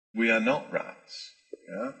We are not rats.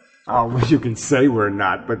 Yeah? Oh, well, you can say we're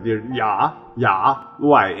not, but yeah.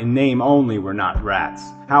 Why? In name only, we're not rats.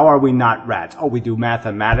 How are we not rats? Oh, we do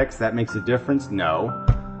mathematics, that makes a difference? No.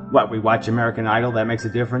 What, we watch American Idol, that makes a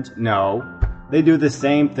difference? No. They do the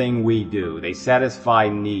same thing we do. They satisfy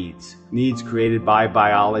needs. Needs created by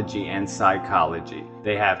biology and psychology.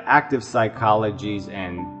 They have active psychologies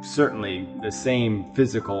and certainly the same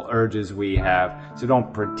physical urges we have, so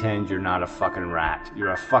don't pretend you're not a fucking rat.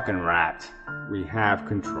 You're a fucking rat. We have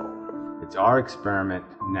control. It's our experiment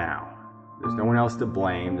now. There's no one else to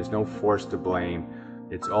blame. There's no force to blame.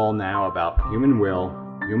 It's all now about human will,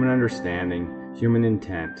 human understanding, human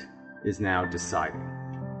intent is now deciding.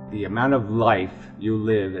 The amount of life you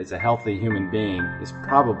live as a healthy human being is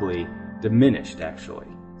probably diminished, actually.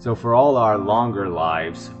 So for all our longer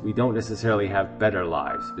lives, we don't necessarily have better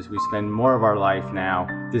lives, because we spend more of our life now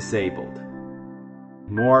disabled.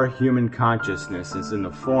 More human consciousness is in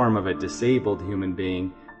the form of a disabled human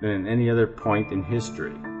being than at any other point in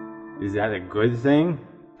history. Is that a good thing?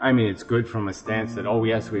 I mean, it's good from a stance that, oh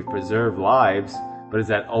yes, we've preserved lives, but is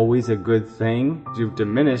that always a good thing? You've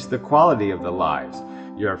diminished the quality of the lives.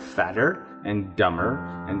 You're fatter and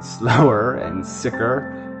dumber and slower and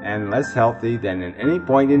sicker and less healthy than at any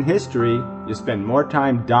point in history. You spend more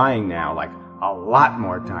time dying now, like a lot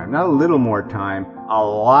more time. Not a little more time, a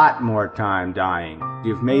lot more time dying.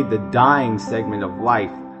 You've made the dying segment of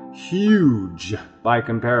life huge by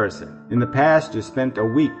comparison. In the past, you spent a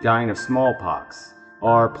week dying of smallpox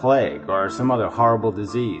or plague or some other horrible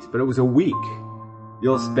disease, but it was a week.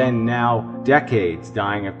 You'll spend now decades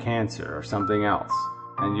dying of cancer or something else.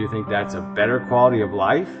 And you think that's a better quality of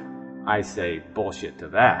life? I say bullshit to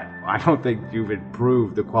that. I don't think you've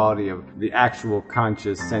improved the quality of the actual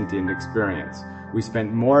conscious sentient experience. We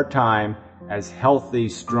spent more time as healthy,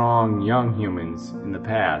 strong, young humans in the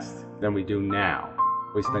past than we do now.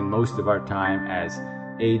 We spend most of our time as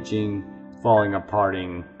aging, falling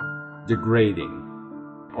aparting,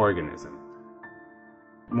 degrading organism.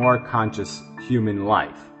 More conscious human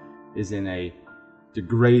life is in a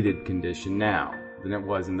degraded condition now than it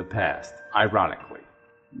was in the past, ironically.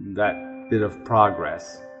 That bit of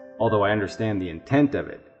progress, although I understand the intent of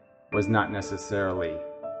it, was not necessarily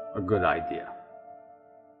a good idea.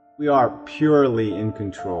 We are purely in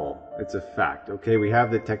control. It's a fact, okay? We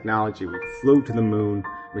have the technology. We flew to the moon.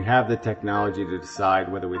 We have the technology to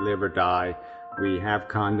decide whether we live or die. We have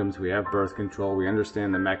condoms. We have birth control. We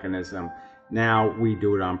understand the mechanism. Now we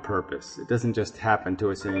do it on purpose. It doesn't just happen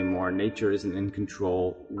to us anymore. Nature isn't in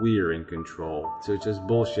control. We're in control. So it's just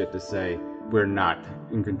bullshit to say we're not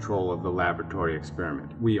in control of the laboratory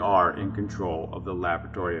experiment. We are in control of the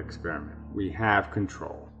laboratory experiment. We have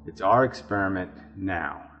control. It's our experiment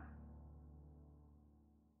now.